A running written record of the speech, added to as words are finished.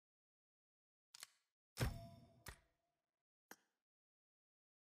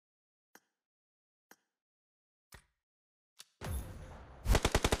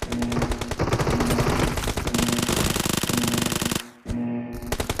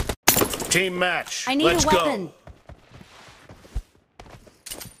Team match. I need Let's a weapon. Go.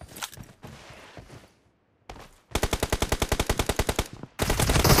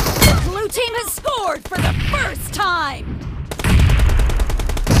 The blue team has scored for the first time.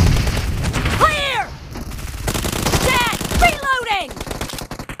 Clear! Dead! Reloading!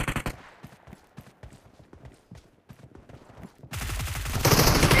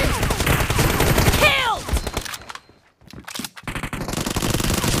 Killed!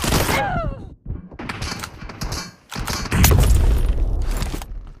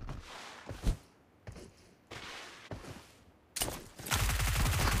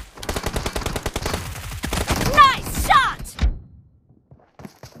 Nice shot!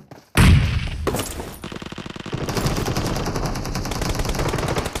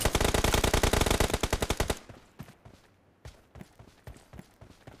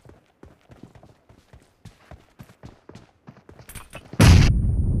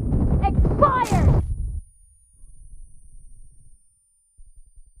 Expired!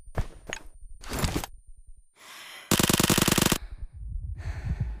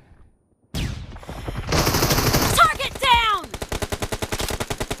 Target down!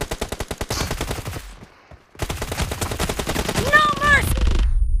 No mercy!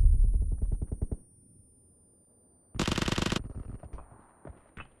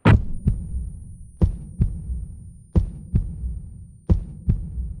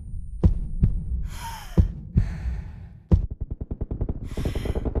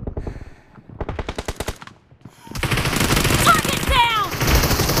 Target down!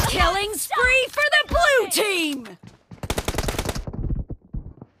 Killing spree for the blue team!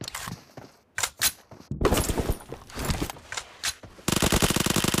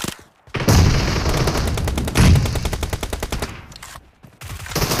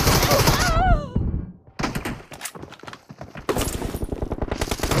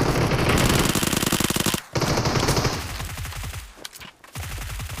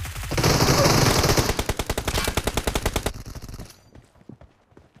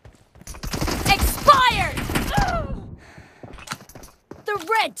 Expired! The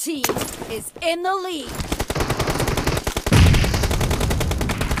red team is in the lead.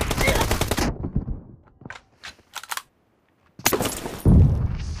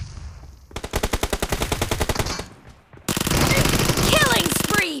 Killing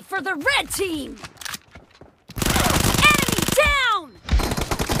spree for the red team. Enemy down!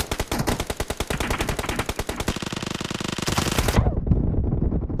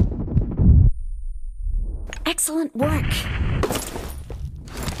 Excellent work.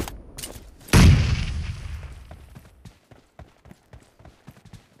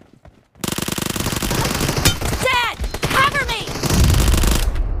 Dead! Cover me!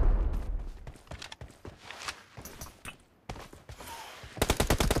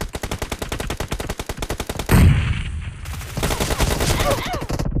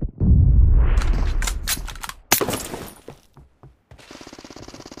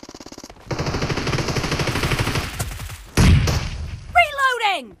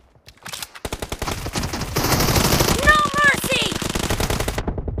 Reloading! No mercy!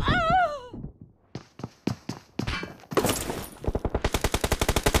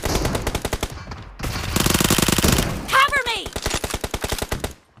 Cover me!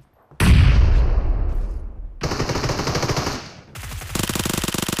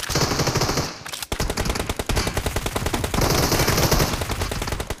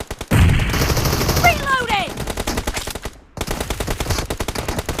 Reloading!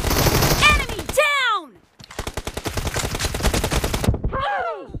 Enemy down!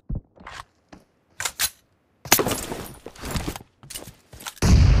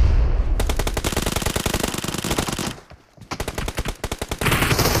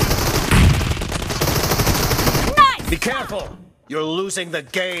 Nice! Be careful. You're losing the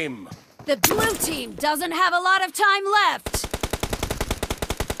game. The blue team doesn't have a lot of time left.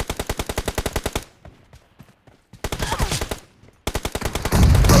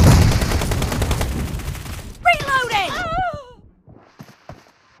 Reloading!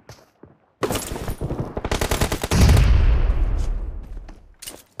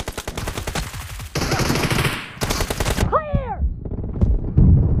 Clear!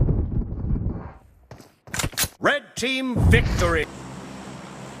 Red team victory.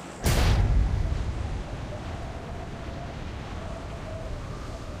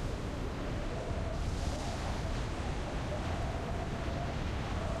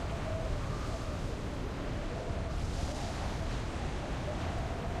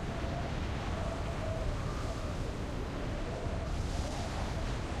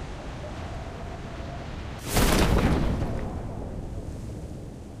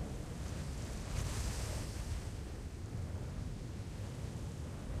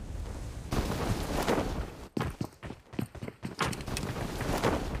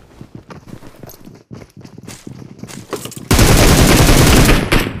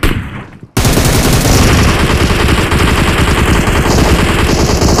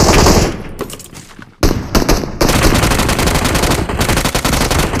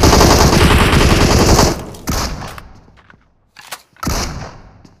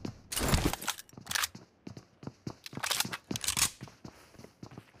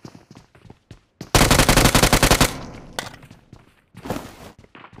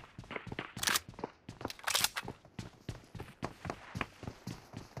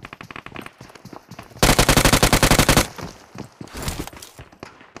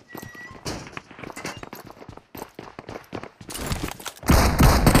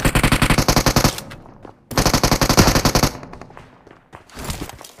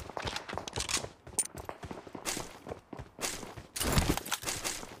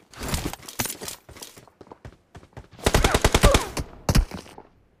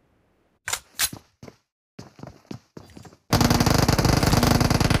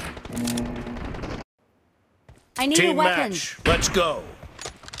 I need a Team weapon. match. Let's go.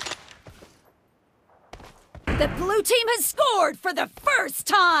 The blue team has scored for the first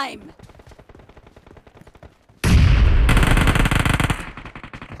time!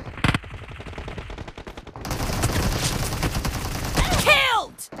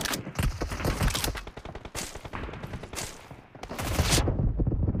 Killed!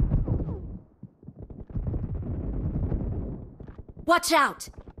 Watch out!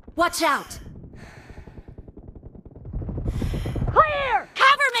 Watch out! Clear!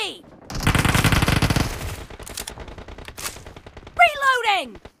 Cover me!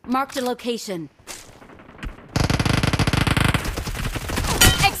 Reloading! Marked a location.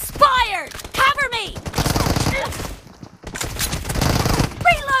 Expired! Cover me!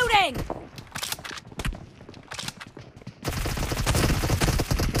 Reloading!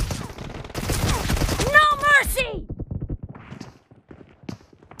 No mercy!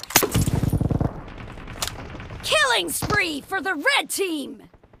 Killing spree for the red team!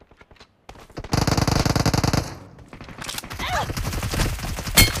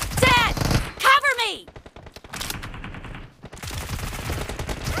 Dead! Cover me!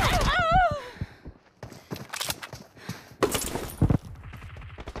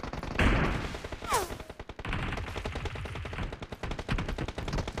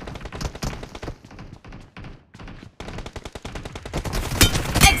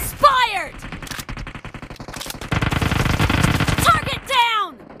 Expired! Target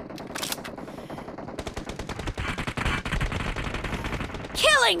down!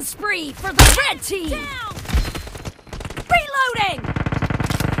 Killing spree for the red team! Down. Reloading!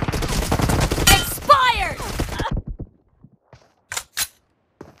 Expired!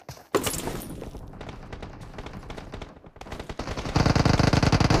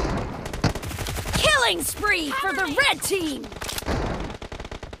 Killing spree for the red team!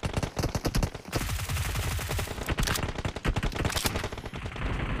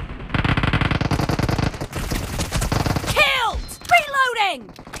 Killed! Reloading!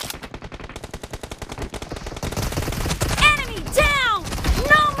 Enemy down!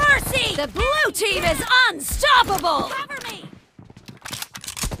 No mercy! The blue team is unstoppable! Cover me!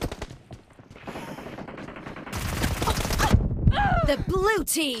 The blue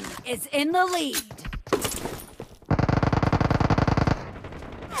team is in the lead.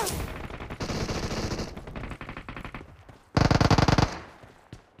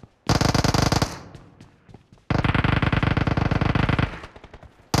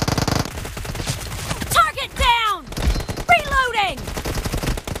 Target down! Reloading!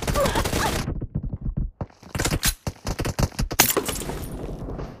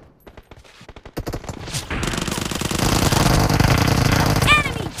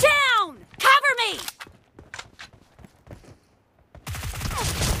 Enemy down! Cover me!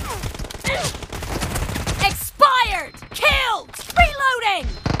 Expired! Killed! Reloading!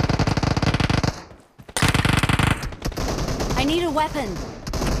 I need a weapon.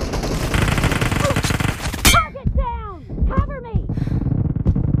 Target down! Cover me!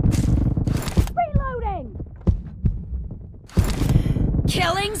 Reloading!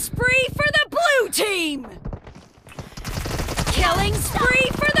 Killing spree for the blue team! Killing spree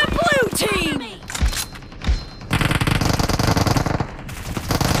for the blue team!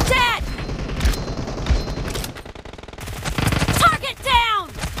 Dead! Target down!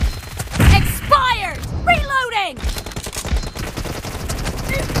 Expired! Reloading!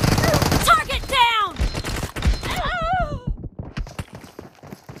 Target down!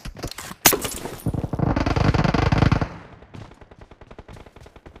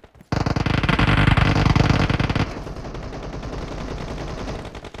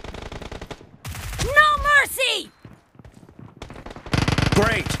 No mercy!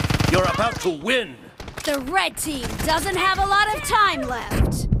 Great. You're about to win. The red team doesn't have a lot of time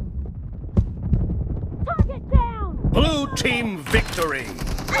left. Target down! Blue team victory.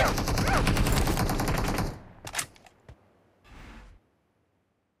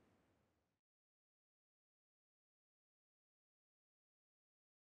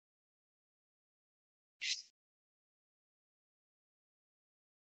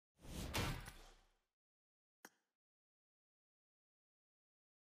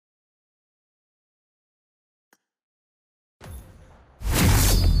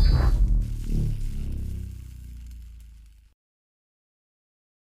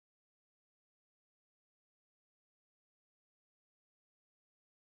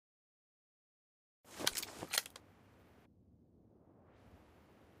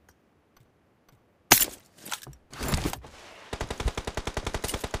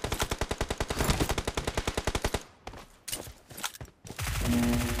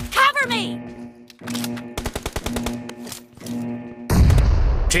 Cover me!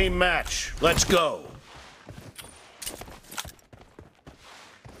 Team match. Let's go.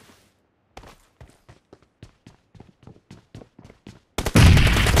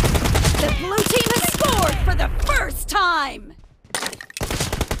 The blue team has scored for the first time!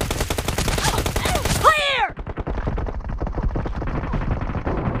 Clear!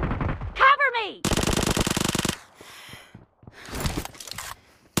 Cover me!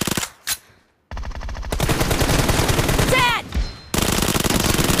 Dead!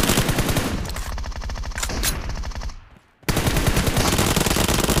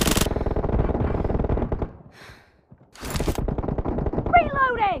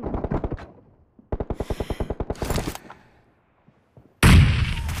 Reloading!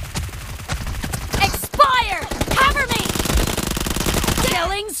 Expired! Cover me!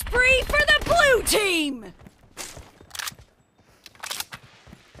 Killing spree for the blue team!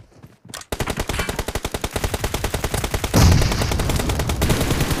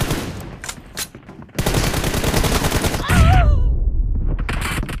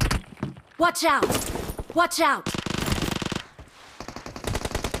 Watch out! Watch out!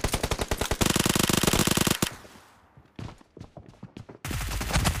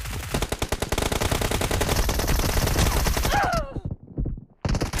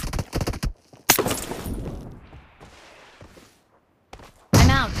 I'm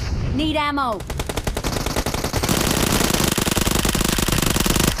out. Need ammo.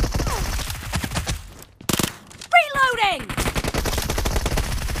 Reloading!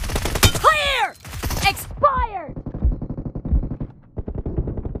 Clear! Expired!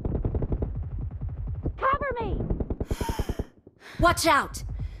 Cover me! Watch out!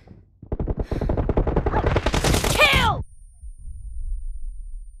 Kill!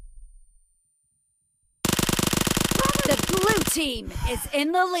 The blue team is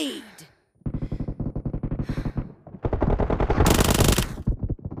in the lead.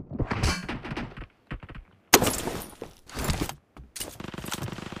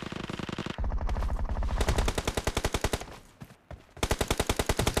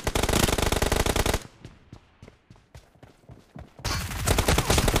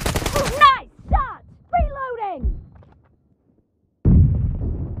 Nice shot! Reloading!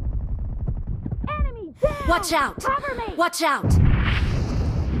 Enemy down! Watch out! Cover me! Watch out!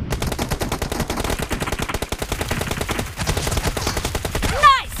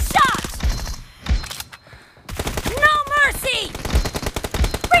 Nice shot! No mercy!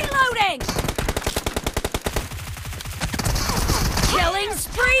 Reloading! Killing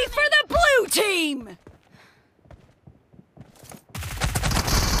spree for the blue team!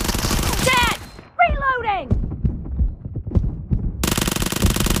 Dead! Reloading!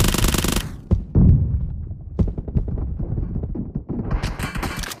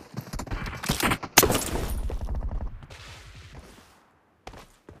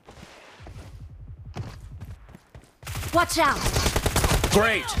 Watch out!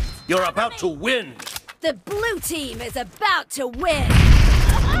 Great. You're about to win. The blue team is about to win!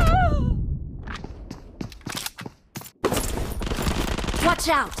 Watch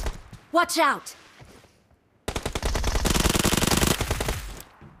out! Watch out!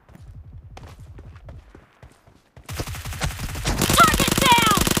 Target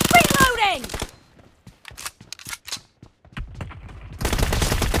down! Reloading!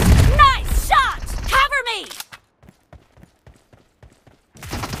 Nice shot! Cover me!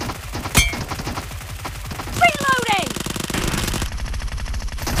 Reloading!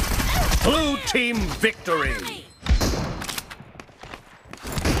 Blue team victory.